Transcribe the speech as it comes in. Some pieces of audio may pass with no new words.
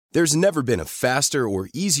There's never been a faster or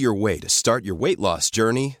easier way to start your weight loss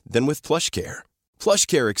journey than with PlushCare.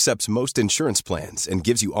 PlushCare accepts most insurance plans and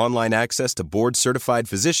gives you online access to board-certified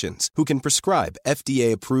physicians who can prescribe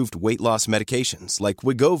FDA-approved weight loss medications like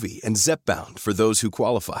Wegovy and Zepbound for those who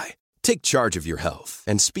qualify. Take charge of your health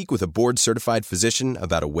and speak with a board-certified physician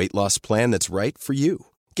about a weight loss plan that's right for you.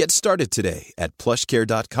 Get started today at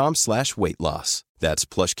plushcare.com/weight-loss. That's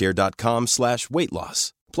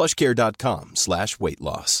plushcare.com/weight-loss.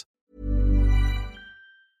 plushcare.com/weight-loss.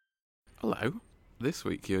 Hello. This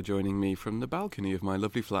week you're joining me from the balcony of my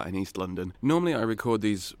lovely flat in East London. Normally I record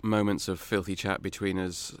these moments of filthy chat between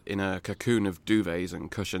us in a cocoon of duvets and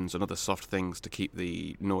cushions and other soft things to keep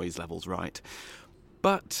the noise levels right.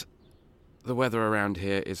 But the weather around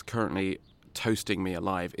here is currently toasting me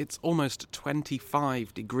alive. It's almost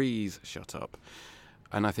 25 degrees. Shut up.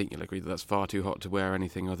 And I think you'll agree that that's far too hot to wear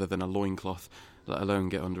anything other than a loincloth, let alone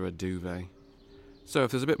get under a duvet. So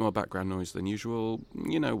if there's a bit more background noise than usual,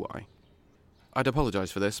 you know why. I'd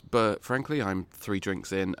apologise for this, but frankly I'm 3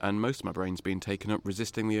 drinks in and most of my brain's been taken up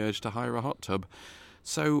resisting the urge to hire a hot tub.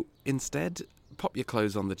 So instead, pop your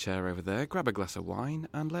clothes on the chair over there, grab a glass of wine,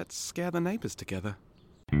 and let's scare the neighbours together.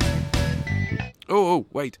 Oh,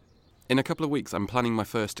 wait. In a couple of weeks I'm planning my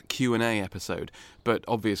first Q&A episode, but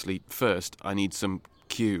obviously first I need some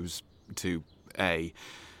Q's to A.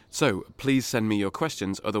 So please send me your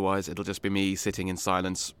questions, otherwise it'll just be me sitting in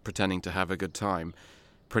silence pretending to have a good time.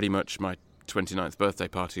 Pretty much my 29th birthday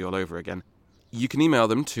party all over again. You can email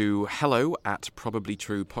them to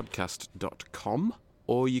hello@probablytruepodcast.com,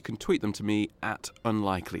 or you can tweet them to me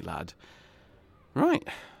 @unlikelylad. Right,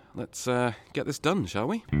 let's get this done, shall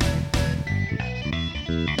we?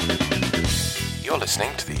 You're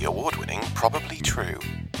listening to the award-winning Probably True.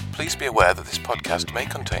 Please be aware that this podcast may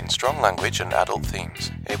contain strong language and adult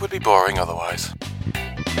themes. It would be boring otherwise.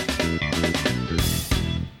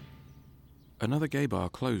 Another gay bar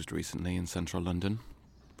closed recently in central London.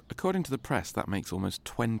 According to the press, that makes almost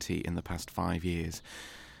 20 in the past 5 years.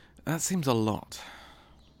 That seems a lot.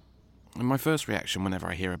 And my first reaction whenever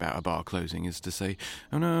I hear about a bar closing is to say,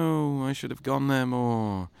 oh no, I should have gone there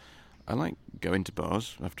more. I like going to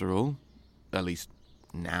bars, after all. At least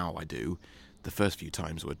now I do. The first few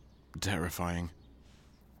times were terrifying.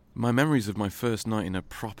 My memories of my first night in a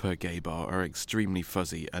proper gay bar are extremely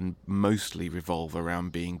fuzzy and mostly revolve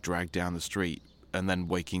around being dragged down the street and then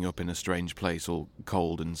waking up in a strange place all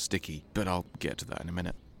cold and sticky, but I'll get to that in a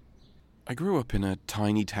minute. I grew up in a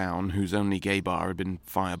tiny town whose only gay bar had been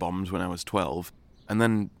firebombed when I was 12, and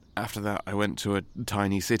then after that I went to a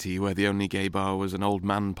tiny city where the only gay bar was an old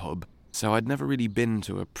man pub, so I'd never really been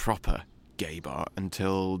to a proper gay bar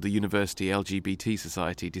until the university LGBT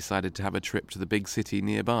society decided to have a trip to the big city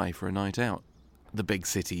nearby for a night out. The big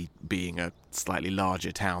city being a slightly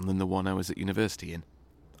larger town than the one I was at university in.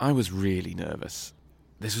 I was really nervous.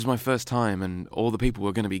 This was my first time and all the people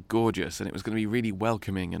were going to be gorgeous and it was going to be really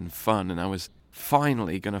welcoming and fun, and I was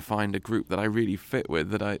finally going to find a group that I really fit with,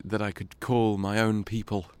 that I could call my own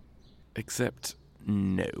people. Except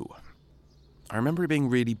no. I remember it being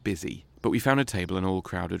really busy, but we found a table and all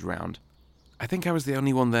crowded round. I think I was the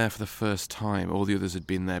only one there for the first time. All the others had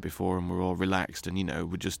been there before and were all relaxed and,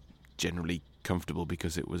 were just generally comfortable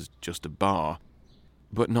because it was just a bar.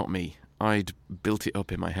 But not me. I'd built it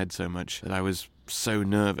up in my head so much that I was so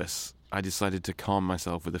nervous, I decided to calm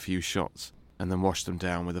myself with a few shots and then wash them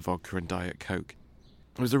down with a vodka and Diet Coke.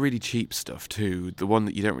 It was the really cheap stuff too, the one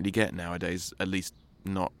that you don't really get nowadays, at least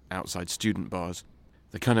not outside student bars.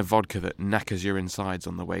 The kind of vodka that knackers your insides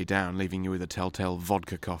on the way down, leaving you with a telltale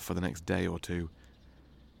vodka cough for the next day or two.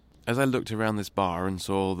 As I looked around this bar and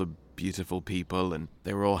saw all the beautiful people, and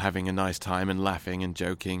they were all having a nice time and laughing and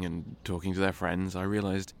joking and talking to their friends, I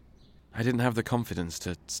realised I didn't have the confidence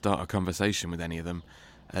to start a conversation with any of them,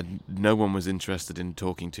 and no one was interested in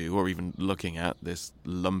talking to or even looking at this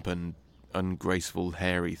lumpen, ungraceful,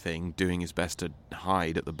 hairy thing doing his best to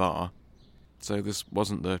hide at the bar. So this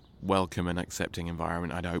wasn't the welcome and accepting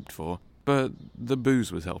environment I'd hoped for, but the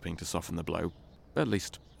booze was helping to soften the blow, at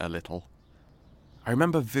least a little. I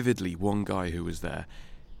remember vividly one guy who was there.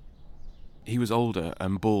 He was older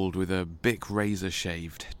and bald with a Bic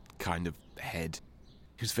razor-shaved kind of head.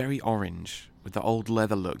 He was very orange, with the old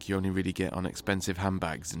leather look you only really get on expensive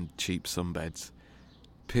handbags and cheap sunbeds.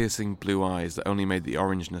 Piercing blue eyes that only made the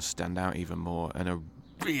orangeness stand out even more, and a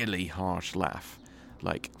really harsh laugh.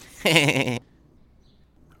 Like,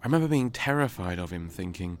 I remember being terrified of him,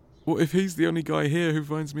 thinking, what if he's the only guy here who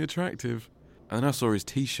finds me attractive? And then I saw his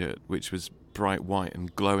t-shirt, which was bright white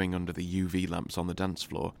and glowing under the UV lamps on the dance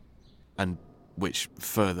floor, and which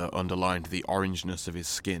further underlined the orangeness of his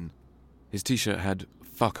skin. His t-shirt had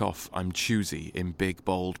 "Fuck off, I'm choosy" in big,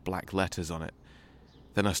 bold black letters on it.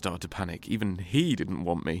 Then I started to panic. Even he didn't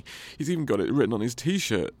want me. He's even got it written on his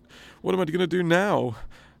t-shirt. What am I going to do now?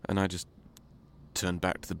 And I just turned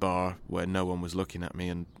back to the bar where no one was looking at me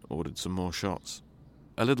and ordered some more shots.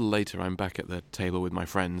 A little later, I'm back at the table with my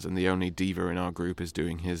friends, and the only diva in our group is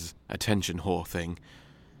doing his attention whore thing.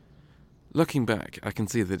 Looking back, I can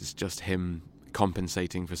see that it's just him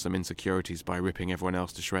compensating for some insecurities by ripping everyone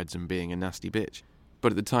else to shreds and being a nasty bitch.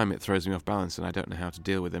 But at the time, it throws me off balance, and I don't know how to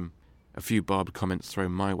deal with him. A few barbed comments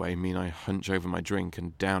thrown my way mean I hunch over my drink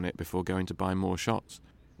and down it before going to buy more shots,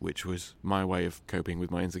 which was my way of coping with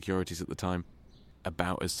my insecurities at the time.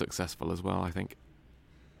 About as successful as well, I think.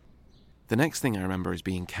 The next thing I remember is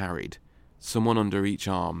being carried, someone under each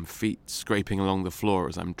arm, feet scraping along the floor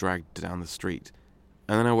as I'm dragged down the street.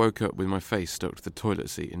 And then I woke up with my face stuck to the toilet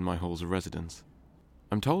seat in my halls of residence.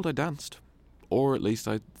 I'm told I danced. Or at least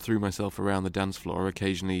I threw myself around the dance floor,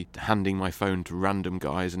 occasionally handing my phone to random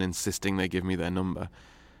guys and insisting they give me their number.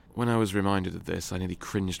 When I was reminded of this, I nearly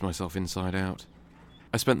cringed myself inside out.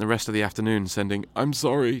 I spent the rest of the afternoon sending "I'm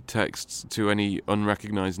sorry" texts to any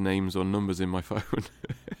unrecognised names or numbers in my phone.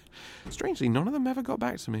 Strangely, none of them ever got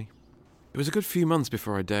back to me. It was a good few months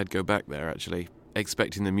before I dared go back there, actually,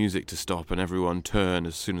 expecting the music to stop and everyone turn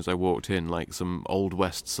as soon as I walked in like some Old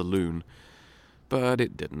West saloon. But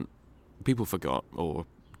it didn't. People forgot, or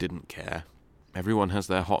didn't care. Everyone has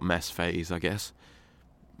their hot mess phase, I guess.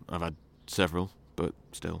 I've had several, but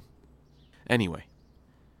still. Anyway.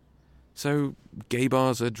 So, gay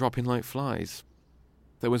bars are dropping like flies.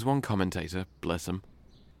 There was one commentator, bless him,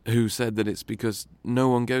 who said that it's because no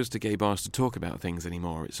one goes to gay bars to talk about things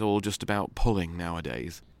anymore. It's all just about pulling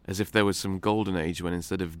nowadays. As if there was some golden age when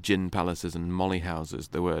instead of gin palaces and molly houses,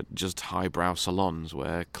 there were just highbrow salons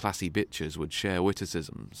where classy bitches would share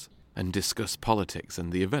witticisms and discuss politics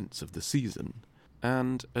and the events of the season.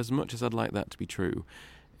 And as much as I'd like that to be true,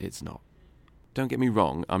 it's not. Don't get me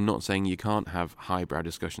wrong, I'm not saying you can't have highbrow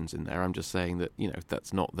discussions in there, I'm just saying that,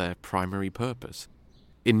 that's not their primary purpose.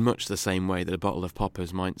 In much the same way that a bottle of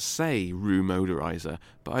poppers might say room odorizer,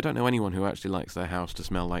 but I don't know anyone who actually likes their house to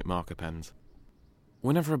smell like marker pens.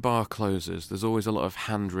 Whenever a bar closes, there's always a lot of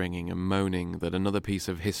hand-wringing and moaning that another piece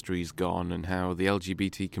of history's gone and how the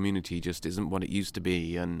LGBT community just isn't what it used to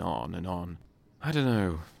be, and on and on. I don't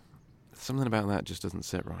know. Something about that just doesn't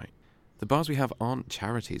sit right. The bars we have aren't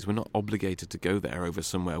charities. We're not obligated to go there over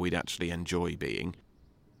somewhere we'd actually enjoy being.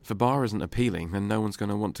 If a bar isn't appealing, then no one's going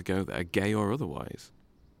to want to go there, gay or otherwise.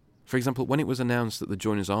 For example, when it was announced that the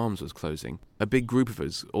Joiners Arms was closing, a big group of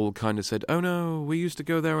us all kind of said, "Oh no, we used to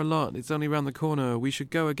go there a lot, it's only round the corner, we should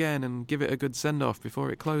go again and give it a good send-off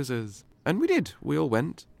before it closes." And we did, we all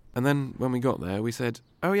went. And then when we got there, we said,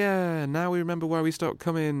 "Oh yeah, now we remember why we stopped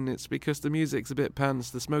coming, it's because the music's a bit pants,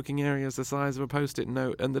 the smoking area's the size of a post-it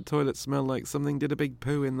note, and the toilets smell like something did a big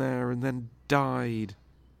poo in there and then died.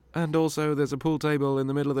 And also there's a pool table in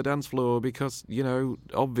the middle of the dance floor because,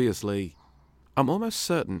 obviously." I'm almost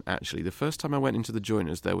certain, actually, the first time I went into the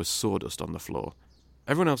Joiners, there was sawdust on the floor.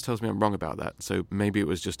 Everyone else tells me I'm wrong about that, so maybe it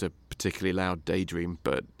was just a particularly loud daydream,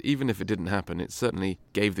 but even if it didn't happen, it certainly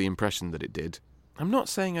gave the impression that it did. I'm not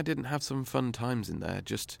saying I didn't have some fun times in there,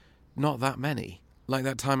 just not that many. Like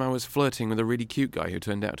that time I was flirting with a really cute guy who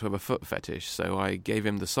turned out to have a foot fetish, so I gave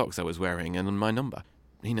him the socks I was wearing and my number.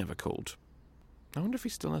 He never called. I wonder if he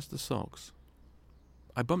still has the socks.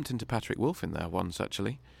 I bumped into Patrick Wolf in there once,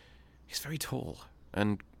 actually. He's very tall,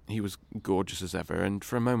 and he was gorgeous as ever, and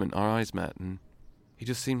for a moment our eyes met, and he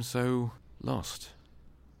just seemed so lost.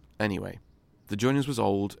 Anyway, the Joiners was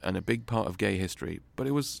old and a big part of gay history, but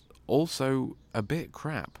it was also a bit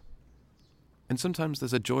crap. And sometimes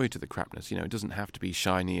there's a joy to the crapness, it doesn't have to be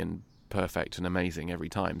shiny and perfect and amazing every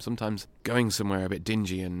time. Sometimes going somewhere a bit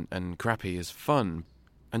dingy and crappy is fun.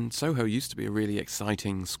 And Soho used to be a really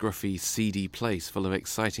exciting, scruffy, seedy place full of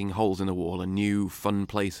exciting holes in the wall and new, fun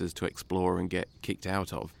places to explore and get kicked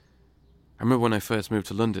out of. I remember when I first moved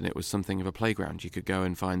to London, it was something of a playground. You could go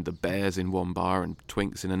and find the Bears in one bar and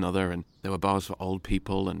Twinks in another, and there were bars for old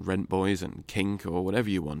people and rent boys and kink or whatever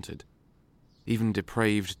you wanted. Even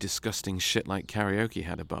depraved, disgusting shit like karaoke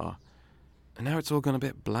had a bar. And now it's all gone a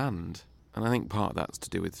bit bland. And I think part of that's to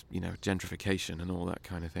do with, gentrification and all that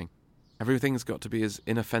kind of thing. Everything's got to be as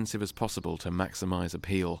inoffensive as possible to maximise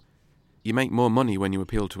appeal. You make more money when you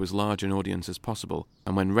appeal to as large an audience as possible,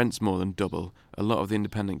 and when rent's more than double, a lot of the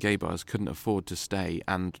independent gay bars couldn't afford to stay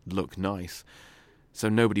and look nice. So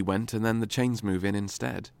nobody went, and then the chains move in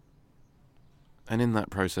instead. And in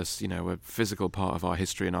that process, a physical part of our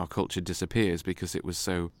history and our culture disappears because it was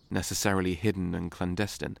so necessarily hidden and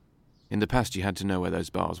clandestine. In the past, you had to know where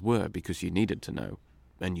those bars were because you needed to know.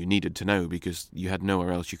 and you needed to know because you had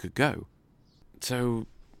nowhere else you could go. So,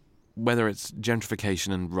 whether it's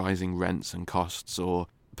gentrification and rising rents and costs, or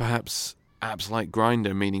perhaps apps like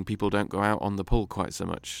Grindr meaning people don't go out on the pull quite so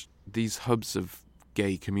much, these hubs of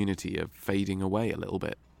gay community are fading away a little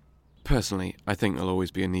bit. Personally, I think there'll always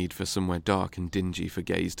be a need for somewhere dark and dingy for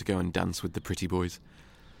gays to go and dance with the pretty boys.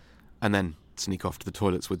 And then sneak off to the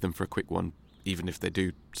toilets with them for a quick one, even if they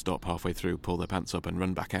do stop halfway through, pull their pants up and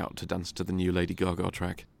run back out to dance to the new Lady Gaga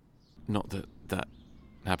track. Not that that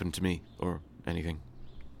happened to me, or anything.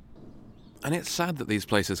 And it's sad that these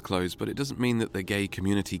places close, but it doesn't mean that the gay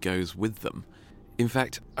community goes with them. In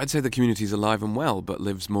fact, I'd say the community's alive and well, but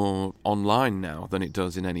lives more online now than it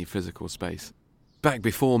does in any physical space. Back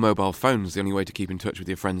before mobile phones, the only way to keep in touch with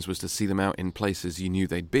your friends was to see them out in places you knew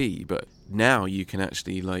they'd be, but now you can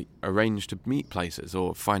actually, arrange to meet places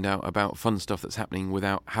or find out about fun stuff that's happening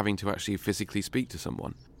without having to actually physically speak to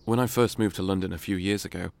someone. When I first moved to London a few years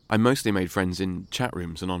ago, I mostly made friends in chat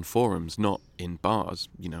rooms and on forums, not in bars.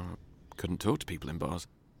 Couldn't talk to people in bars.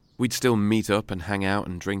 We'd still meet up and hang out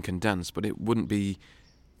and drink and dance, but it wouldn't be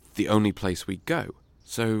the only place we'd go.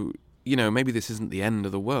 So, maybe this isn't the end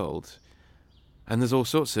of the world. And there's all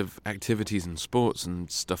sorts of activities and sports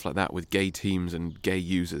and stuff like that with gay teams and gay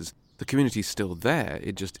users. The community's still there,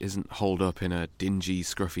 it just isn't holed up in a dingy,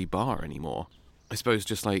 scruffy bar anymore. I suppose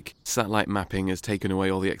just like satellite mapping has taken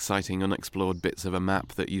away all the exciting, unexplored bits of a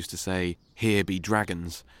map that used to say, "Here be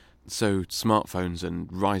dragons." So smartphones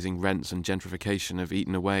and rising rents and gentrification have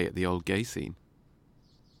eaten away at the old gay scene.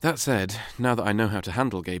 That said, now that I know how to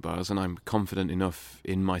handle gay bars and I'm confident enough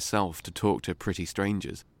in myself to talk to pretty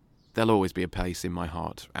strangers, there'll always be a place in my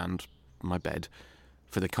heart and my bed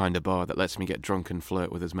for the kind of bar that lets me get drunk and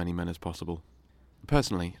flirt with as many men as possible.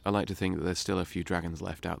 Personally, I like to think that there's still a few dragons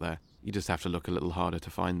left out there. You just have to look a little harder to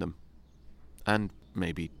find them. And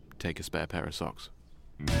maybe take a spare pair of socks.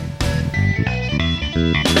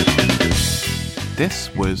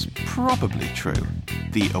 This was Probably True,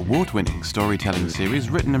 the award-winning storytelling series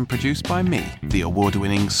written and produced by me, the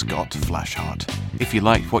award-winning Scott Flashheart. If you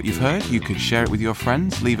liked what you've heard, you could share it with your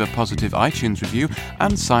friends, leave a positive iTunes review,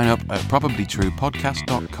 and sign up at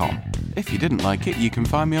probablytruepodcast.com. If you didn't like it, you can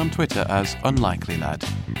find me on Twitter as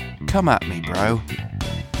UnlikelyLad. Come at me, bro.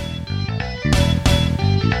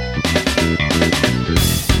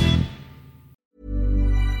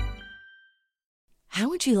 How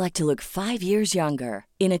would you like to look 5 years younger?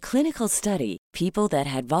 In a clinical study, people that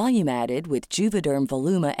had volume added with Juvederm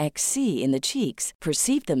Voluma XC in the cheeks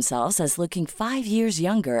perceived themselves as looking 5 years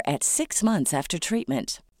younger at 6 months after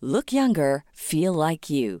treatment. Look younger, feel like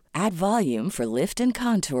you. Add volume for lift and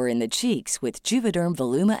contour in the cheeks with Juvederm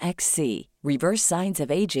Voluma XC. Reverse signs of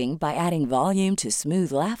aging by adding volume to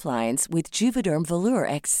smooth laugh lines with Juvederm Volure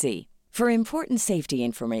XC. For important safety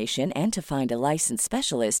information and to find a licensed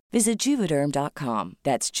specialist, visit Juvederm.com.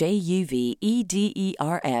 That's JUVEDERM.com.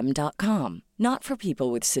 Not for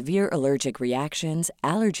people with severe allergic reactions,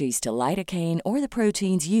 allergies to lidocaine, or the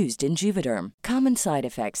proteins used in Juvederm. Common side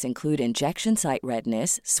effects include injection site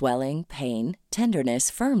redness, swelling, pain,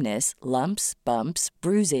 tenderness, firmness, lumps, bumps,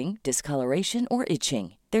 bruising, discoloration, or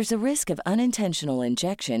itching. There's a risk of unintentional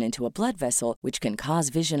injection into a blood vessel, which can cause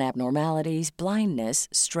vision abnormalities, blindness,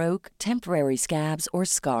 stroke, temporary scabs, or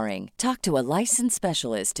scarring. Talk to a licensed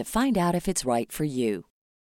specialist to find out if it's right for you.